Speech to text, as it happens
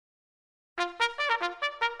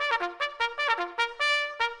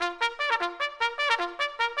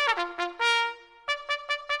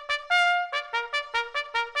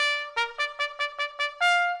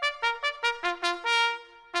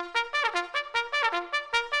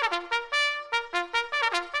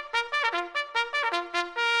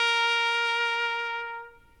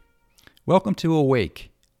Welcome to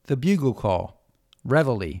Awake, the bugle call,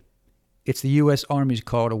 reveille. It's the U.S. Army's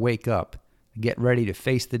call to wake up, get ready to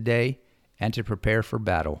face the day, and to prepare for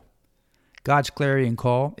battle. God's clarion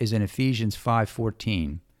call is in Ephesians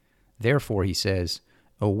 5:14. Therefore, he says,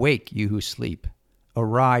 "Awake, you who sleep.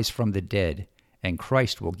 Arise from the dead, and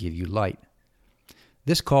Christ will give you light."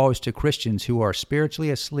 This call is to Christians who are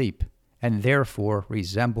spiritually asleep and therefore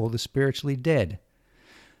resemble the spiritually dead.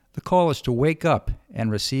 The call is to wake up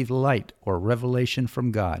and receive light or revelation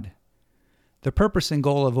from God. The purpose and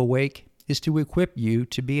goal of Awake is to equip you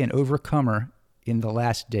to be an overcomer in the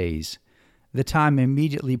last days, the time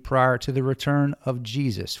immediately prior to the return of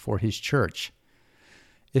Jesus for his church.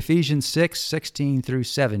 Ephesians 6:16 through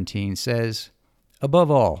 17 says,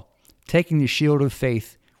 "Above all, taking the shield of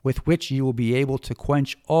faith with which you will be able to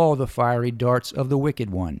quench all the fiery darts of the wicked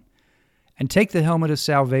one, and take the helmet of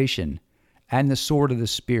salvation and the sword of the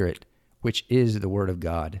Spirit, which is the Word of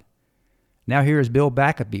God." Now here is Bill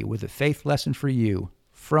Backaby with a faith lesson for you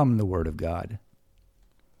from the Word of God.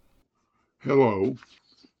 Hello.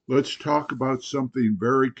 Let's talk about something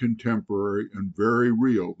very contemporary and very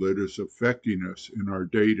real that is affecting us in our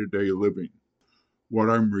day-to-day living. What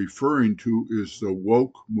I'm referring to is the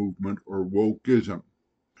woke movement or wokeism.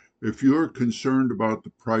 If you are concerned about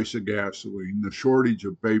the price of gasoline, the shortage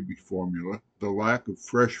of baby formula, the lack of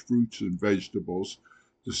fresh fruits and vegetables,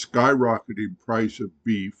 the skyrocketing price of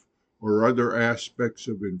beef, or other aspects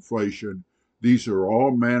of inflation, these are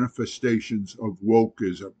all manifestations of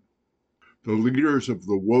wokeism. The leaders of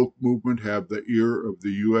the woke movement have the ear of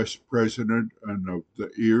the U.S. president and of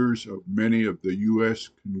the ears of many of the U.S.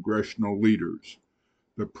 congressional leaders.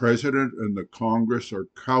 The president and the Congress are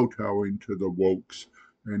kowtowing to the wokes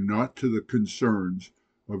and not to the concerns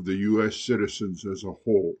of the U.S. citizens as a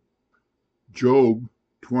whole. Job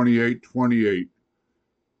 28:28.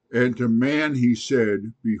 And to man he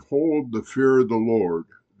said, "Behold the fear of the Lord,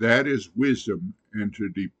 that is wisdom, and to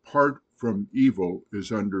depart from evil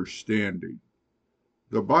is understanding."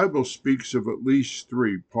 The Bible speaks of at least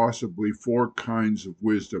 3, possibly 4 kinds of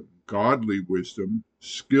wisdom: godly wisdom,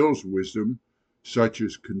 skills wisdom, such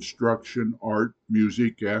as construction, art,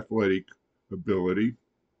 music, athletic ability;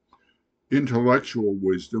 intellectual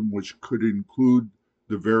wisdom, which could include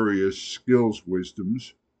the various skills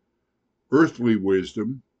wisdoms; earthly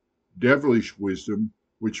wisdom; devilish wisdom,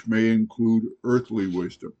 which may include earthly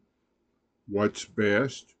wisdom. What's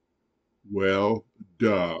best? Well,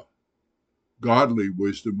 godly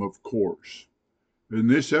wisdom, of course. In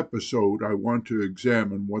this episode, I want to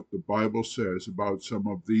examine what the Bible says about some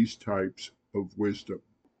of these types of wisdom.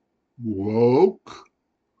 Woke?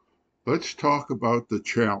 Let's talk about the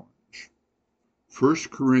challenge. 1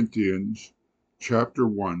 Corinthians chapter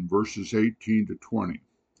 1, verses 18 to 20.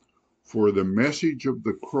 For the message of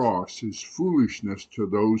the cross is foolishness to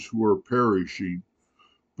those who are perishing,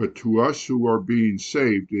 but to us who are being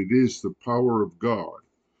saved it is the power of God.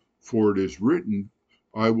 For it is written,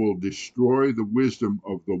 "I will destroy the wisdom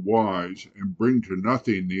of the wise and bring to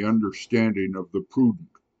nothing the understanding of the prudent."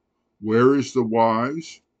 Where is the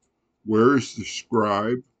wise? Where is the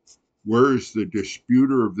scribe? Where is the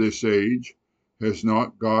disputer of this age? Has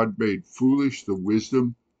not God made foolish the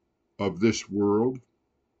wisdom of this world?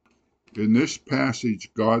 In this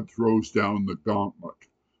passage, God throws down the gauntlet.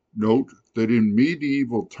 Note that in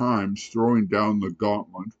medieval times, throwing down the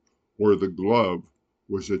gauntlet, or the glove,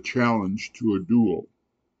 was a challenge to a duel.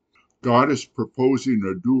 God is proposing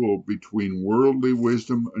a duel between worldly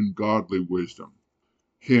wisdom and godly wisdom.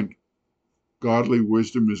 Hint, godly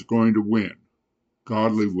wisdom is going to win.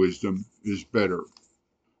 Godly wisdom is better.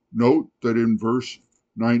 Note that in verse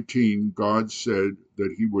 19, God said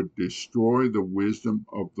that he would destroy the wisdom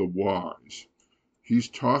of the wise. He's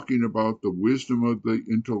talking about the wisdom of the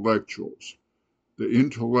intellectuals, the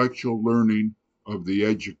intellectual learning of the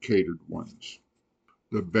educated ones.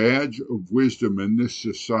 The badge of wisdom in this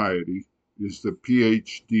society is the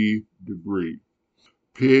PhD degree.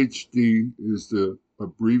 PhD is the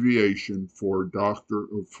abbreviation for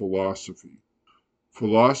Doctor of Philosophy.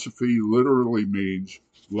 Philosophy literally means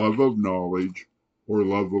love of knowledge or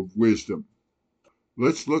love of wisdom.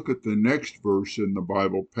 Let's look at the next verse in the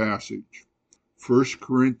Bible passage, 1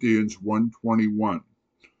 Corinthians 1:21.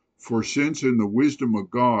 For since in the wisdom of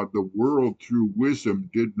God the world through wisdom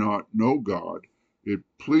did not know God, it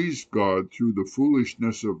pleased God through the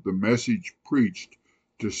foolishness of the message preached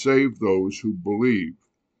to save those who believe.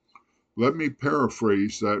 Let me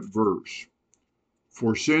paraphrase that verse.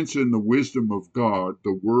 For since in the wisdom of God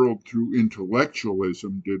the world through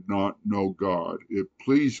intellectualism did not know God, it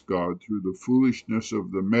pleased God through the foolishness of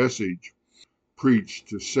the message preached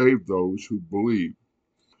to save those who believe.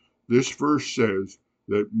 This verse says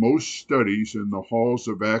that most studies in the halls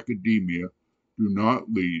of academia do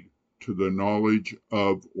not lead to the knowledge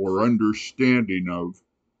of or understanding of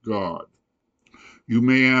God. You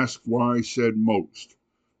may ask why I said most.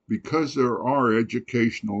 Because there are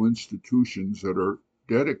educational institutions that are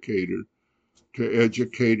dedicated to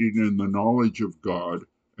educating in the knowledge of God,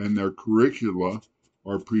 and their curricula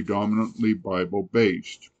are predominantly Bible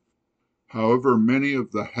based. However, many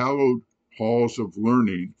of the hallowed halls of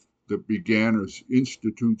learning that began as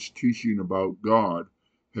institutes teaching about God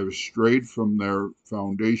have strayed from their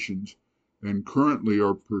foundations and currently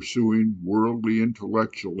are pursuing worldly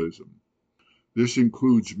intellectualism. This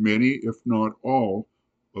includes many, if not all,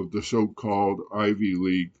 of the so-called Ivy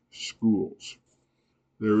League schools.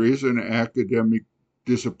 There is an academic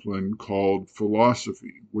discipline called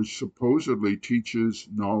philosophy, which supposedly teaches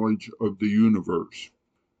knowledge of the universe.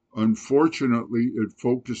 Unfortunately, it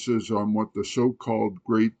focuses on what the so-called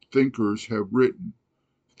great thinkers have written,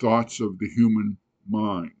 thoughts of the human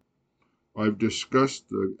mind. I've discussed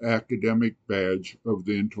the academic badge of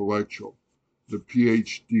the intellectual, the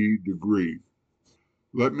PhD degree.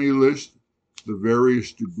 Let me list the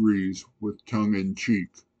various degrees with tongue-in-cheek.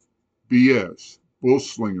 BS,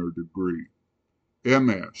 Bullslinger degree.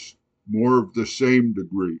 MS, more of the same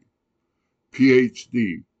degree.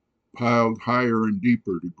 PhD, piled higher and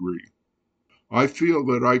deeper degree. I feel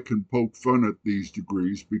that I can poke fun at these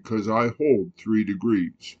degrees because I hold 3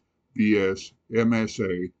 degrees, BS,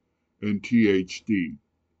 MSA, and THD.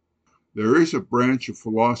 There is a branch of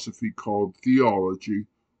philosophy called theology,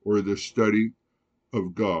 or the study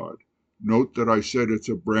of God. Note that I said it's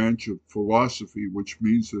a branch of philosophy, which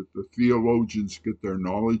means that the theologians get their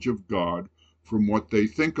knowledge of God from what they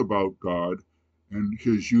think about God and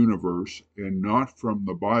his universe, and not from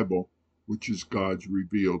the Bible, which is God's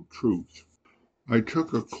revealed truth. I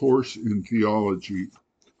took a course in theology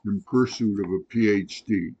in pursuit of a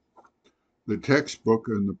PhD. The textbook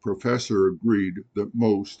and the professor agreed that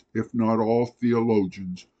most, if not all,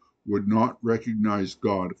 theologians would not recognize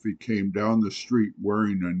God if he came down the street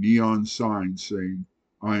wearing a neon sign saying,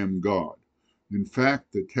 "I am God." In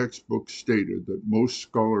fact, the textbook stated that most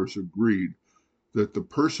scholars agreed that the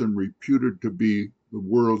person reputed to be the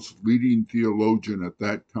world's leading theologian at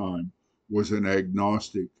that time was an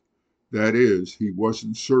agnostic. That is, he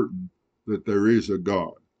wasn't certain that there is a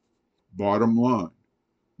God. Bottom line,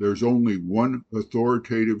 there's only one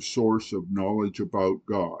authoritative source of knowledge about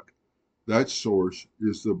God. That source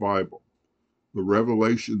is the Bible, the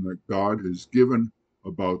revelation that God has given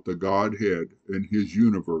about the Godhead and his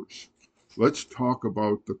universe. Let's talk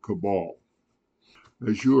about the cabal.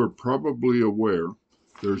 As you are probably aware,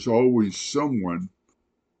 there's always someone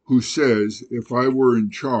who says, if I were in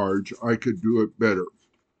charge, I could do it better.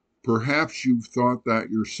 Perhaps you've thought that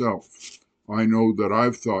yourself. I know that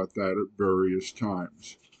I've thought that at various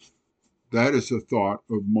times. That is a thought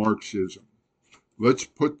of Marxism. Let's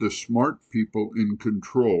put the smart people in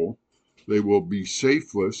control. They will be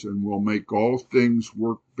faithless and will make all things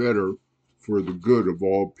work better for the good of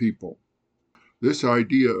all people. This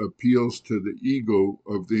idea appeals to the ego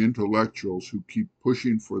of the intellectuals who keep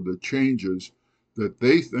pushing for the changes that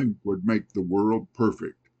they think would make the world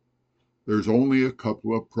perfect. There's only a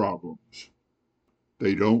couple of problems.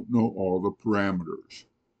 They don't know all the parameters.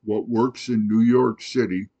 What works in New York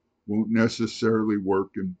City won't necessarily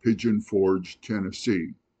work in Pigeon Forge,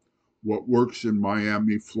 Tennessee. What works in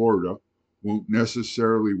Miami, Florida won't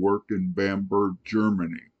necessarily work in Bamberg,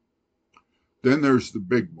 Germany. Then there's the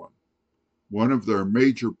big one. One of their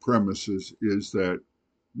major premises is that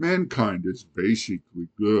mankind is basically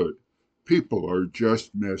good. People are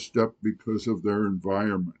just messed up because of their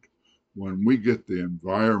environment. When we get the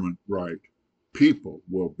environment right, people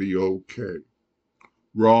will be okay.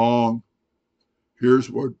 Wrong.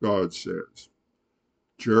 Here's what God says.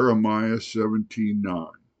 Jeremiah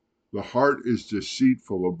 17:9. The heart is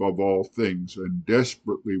deceitful above all things and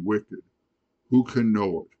desperately wicked. Who can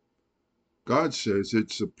know it? God says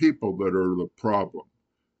it's the people that are the problem.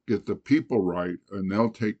 Get the people right and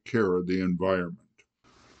they'll take care of the environment.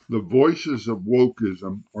 The voices of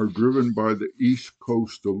wokeism are driven by the East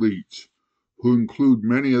Coast elites, who include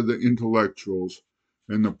many of the intellectuals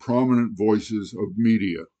and the prominent voices of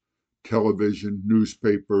media, television,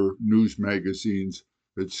 newspaper, news magazines,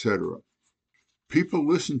 etc. People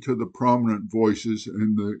listen to the prominent voices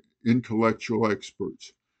and the intellectual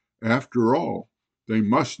experts. After all, they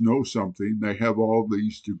must know something. They have all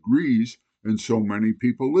these degrees, and so many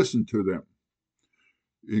people listen to them.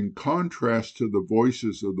 In contrast to the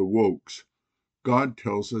voices of the wokes, God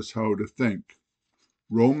tells us how to think.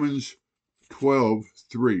 Romans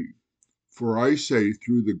 12:3. For I say,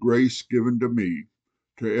 through the grace given to me,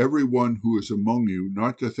 To everyone who is among you,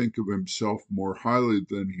 not to think of himself more highly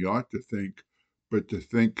than he ought to think, but to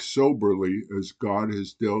think soberly, as God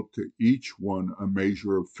has dealt to each one a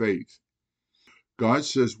measure of faith. God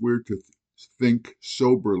says we're to think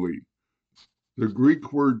soberly. The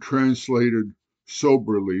Greek word translated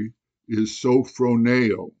soberly is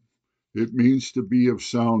sophroneo. It means to be of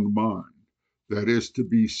sound mind, that is, to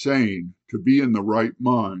be sane, to be in the right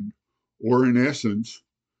mind, or in essence,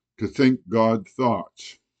 to think God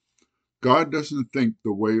thoughts. God doesn't think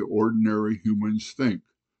the way ordinary humans think.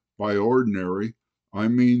 By ordinary, I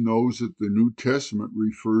mean those that the New Testament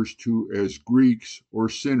refers to as Greeks or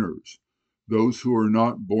sinners, those who are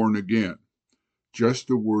not born again. Just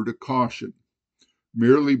a word of caution.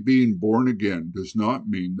 Merely being born again does not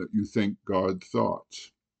mean that you think God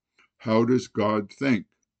thoughts. How does God think?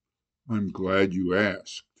 I'm glad you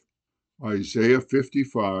asked. Isaiah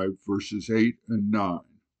 55, verses 8 and 9.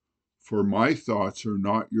 For my thoughts are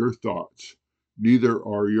not your thoughts, neither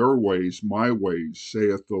are your ways my ways,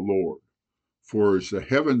 saith the Lord. For as the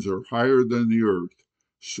heavens are higher than the earth,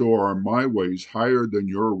 so are my ways higher than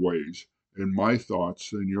your ways, and my thoughts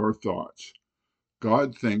than your thoughts.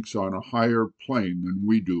 God thinks on a higher plane than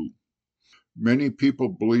we do. Many people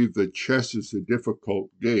believe that chess is a difficult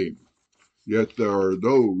game, yet there are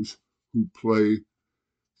those who play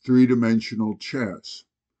three-dimensional chess.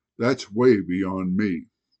 That's way beyond me.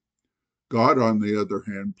 God, on the other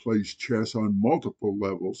hand, plays chess on multiple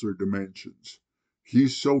levels or dimensions.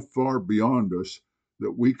 He's so far beyond us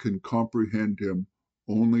that we can comprehend him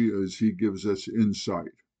only as he gives us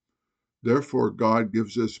insight. Therefore, God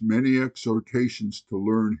gives us many exhortations to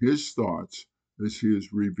learn his thoughts as he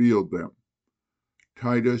has revealed them.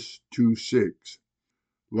 Titus 2:6.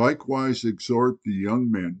 Likewise exhort the young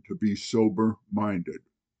men to be sober-minded.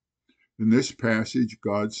 In this passage,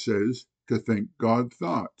 God says to think God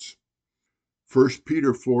thoughts. 1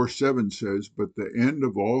 Peter 4:7 says, But the end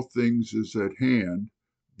of all things is at hand.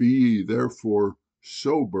 Be ye therefore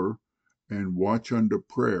sober, and watch unto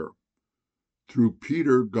prayer. Through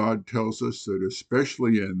Peter, God tells us that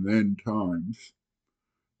especially in end times,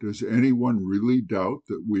 does anyone really doubt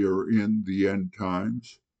that we are in the end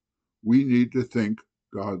times? We need to think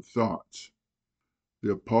God thoughts.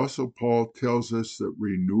 The Apostle Paul tells us that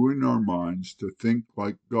renewing our minds to think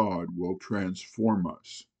like God will transform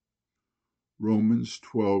us. Romans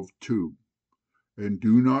 12:2. And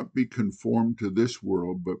do not be conformed to this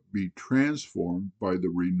world, but be transformed by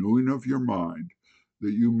the renewing of your mind,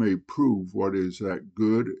 that you may prove what is that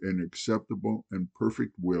good and acceptable and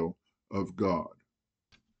perfect will of God.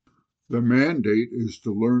 The mandate is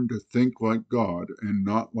to learn to think like God and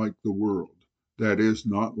not like the world, that is,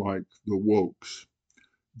 not like the wokes.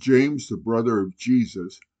 James, the brother of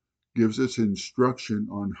Jesus, gives us instruction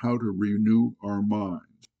on how to renew our minds.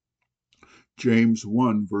 James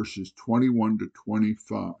 1, verses 21 to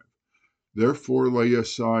 25. Therefore lay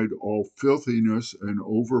aside all filthiness and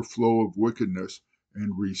overflow of wickedness,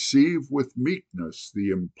 and receive with meekness the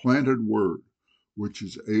implanted word, which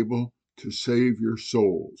is able to save your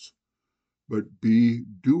souls. But be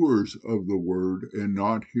doers of the word, and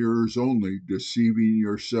not hearers only, deceiving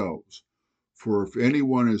yourselves. For if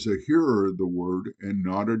anyone is a hearer of the word, and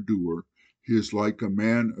not a doer, he is like a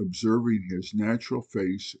man observing his natural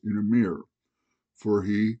face in a mirror. For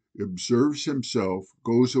he observes himself,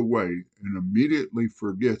 goes away, and immediately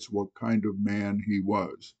forgets what kind of man he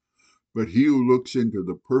was. But he who looks into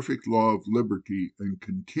the perfect law of liberty and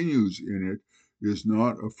continues in it is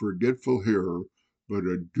not a forgetful hearer, but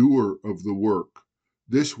a doer of the work.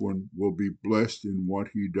 This one will be blessed in what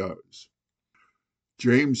he does.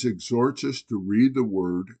 James exhorts us to read the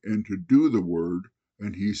word and to do the word,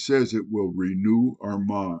 and he says it will renew our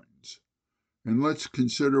minds. And let's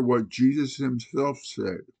consider what Jesus himself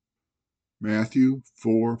said. Matthew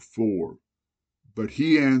 4:4. But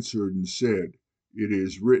he answered and said, It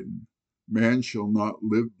is written, Man shall not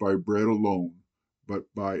live by bread alone,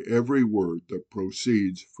 but by every word that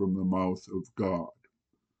proceeds from the mouth of God.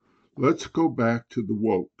 Let's go back to the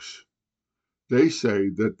wokes. They say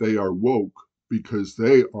that they are woke because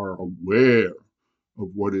they are aware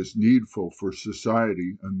of what is needful for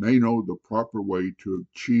society, and they know the proper way to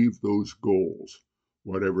achieve those goals,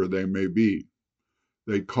 whatever they may be.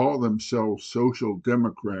 They call themselves social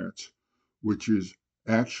democrats, which is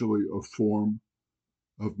actually a form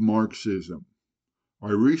of Marxism.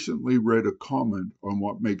 I recently read a comment on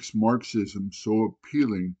what makes Marxism so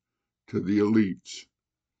appealing to the elites.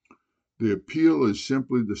 The appeal is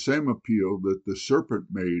simply the same appeal that the serpent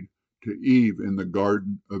made to Eve in the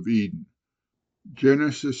Garden of Eden.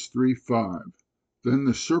 Genesis 3:5. Then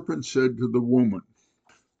the serpent said to the woman,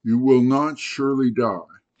 You will not surely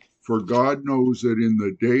die. For God knows that in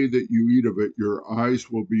the day that you eat of it, your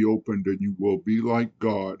eyes will be opened, and you will be like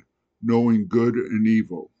God, knowing good and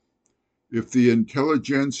evil. If the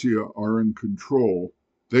intelligentsia are in control,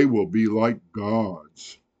 they will be like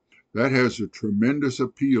gods. That has a tremendous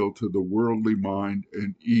appeal to the worldly mind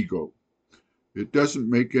and ego. It doesn't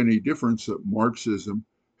make any difference that Marxism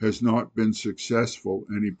has not been successful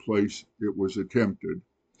any place it was attempted.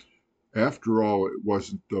 After all, it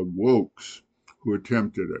wasn't the wokes who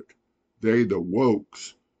attempted it. They, the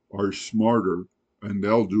wokes, are smarter and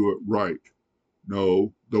they'll do it right.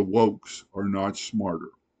 No, the wokes are not smarter.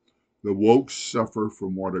 The wokes suffer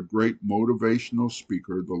from what a great motivational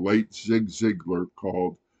speaker, the late Zig Ziglar,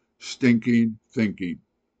 called stinking thinking.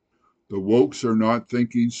 The wokes are not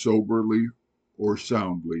thinking soberly or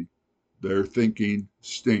soundly. Their thinking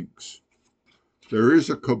stinks. There is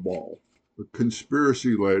a cabal, a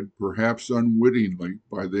conspiracy led, perhaps unwittingly,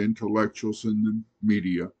 by the intellectuals and the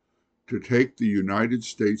media, to take the United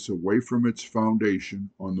States away from its foundation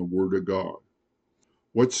on the Word of God.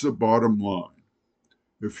 What's the bottom line?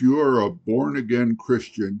 If you are a born-again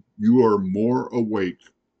Christian, you are more awake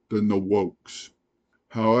than the wokes.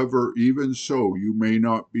 However, even so, you may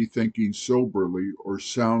not be thinking soberly or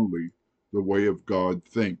soundly the way of God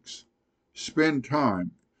thinks. Spend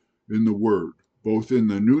time in the Word, both in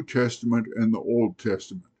the New Testament and the Old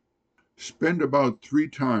Testament. Spend about 3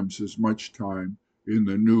 times as much time in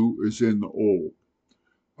the New as in the Old.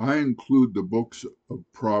 I include the books of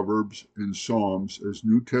Proverbs and Psalms as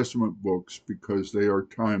New Testament books because they are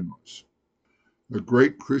timeless. A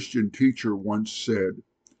great Christian teacher once said,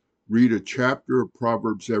 read a chapter of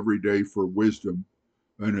Proverbs every day for wisdom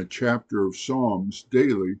and a chapter of Psalms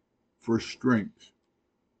daily for strength.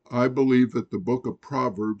 I believe that the book of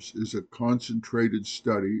Proverbs is a concentrated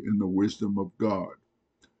study in the wisdom of God.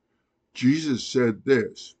 Jesus said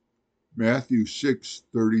this, Matthew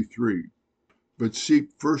 6:33, but seek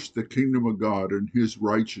first the kingdom of God and his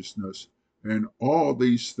righteousness, and all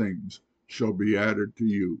these things shall be added to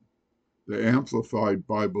you. The Amplified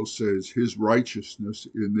Bible says his righteousness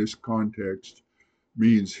in this context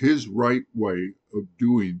means his right way of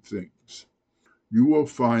doing things. You will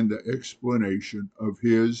find the explanation of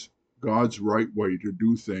God's right way to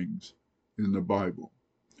do things in the Bible.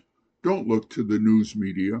 Don't look to the news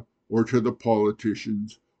media or to the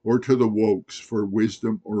politicians or to the wokes for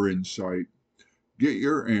wisdom or insight. Get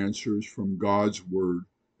your answers from God's Word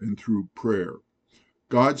and through prayer.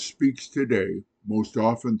 God speaks today most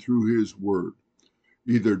often through his Word,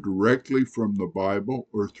 either directly from the Bible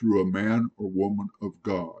or through a man or woman of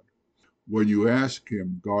God. When you ask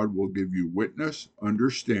him, God will give you witness,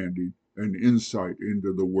 understanding, and insight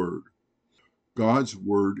into the Word. God's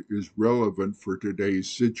Word is relevant for today's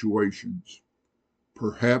situations,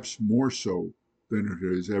 perhaps more so than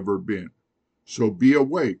it has ever been. So be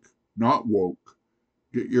awake, not woke.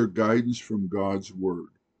 Get your guidance from God's Word.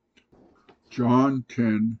 John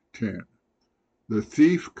 10:10. The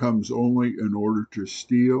thief comes only in order to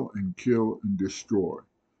steal and kill and destroy.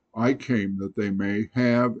 I came that they may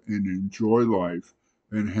have and enjoy life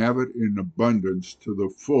and have it in abundance to the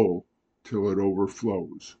full till it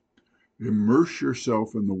overflows. Immerse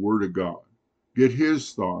yourself in the Word of God. Get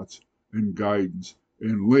his thoughts and guidance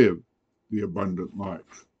and live the abundant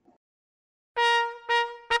life.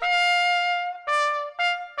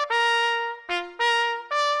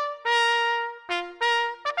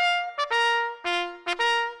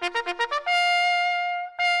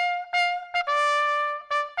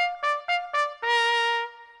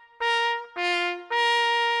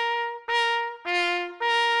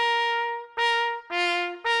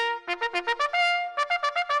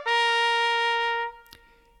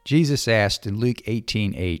 Jesus asked in Luke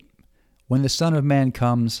 18:8, when the Son of Man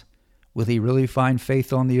comes, will he really find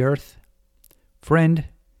faith on the earth? Friend,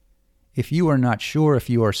 if you are not sure if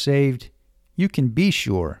you are saved, you can be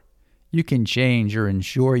sure. You can change or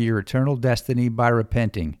ensure your eternal destiny by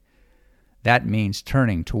repenting. That means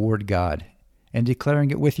turning toward God and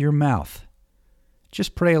declaring it with your mouth.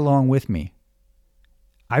 Just pray along with me.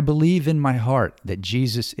 I believe in my heart that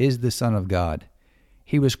Jesus is the Son of God.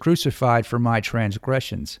 He was crucified for my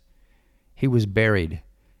transgressions. He was buried,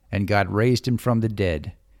 and God raised him from the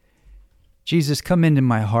dead. Jesus, come into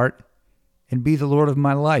my heart and be the Lord of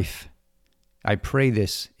my life. I pray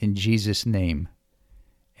this in Jesus' name.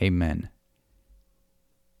 Amen.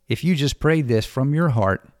 If you just prayed this from your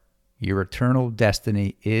heart, your eternal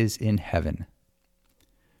destiny is in heaven.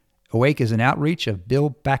 Awake is an outreach of Bill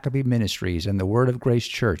Backaby Ministries and the Word of Grace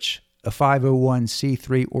Church, a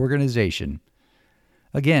 501c3 organization.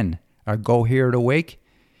 Again, our goal here at Awake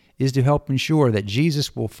is to help ensure that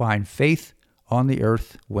Jesus will find faith on the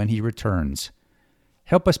earth when he returns.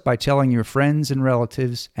 Help us by telling your friends and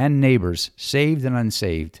relatives and neighbors, saved and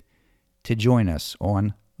unsaved, to join us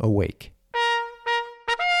on Awake.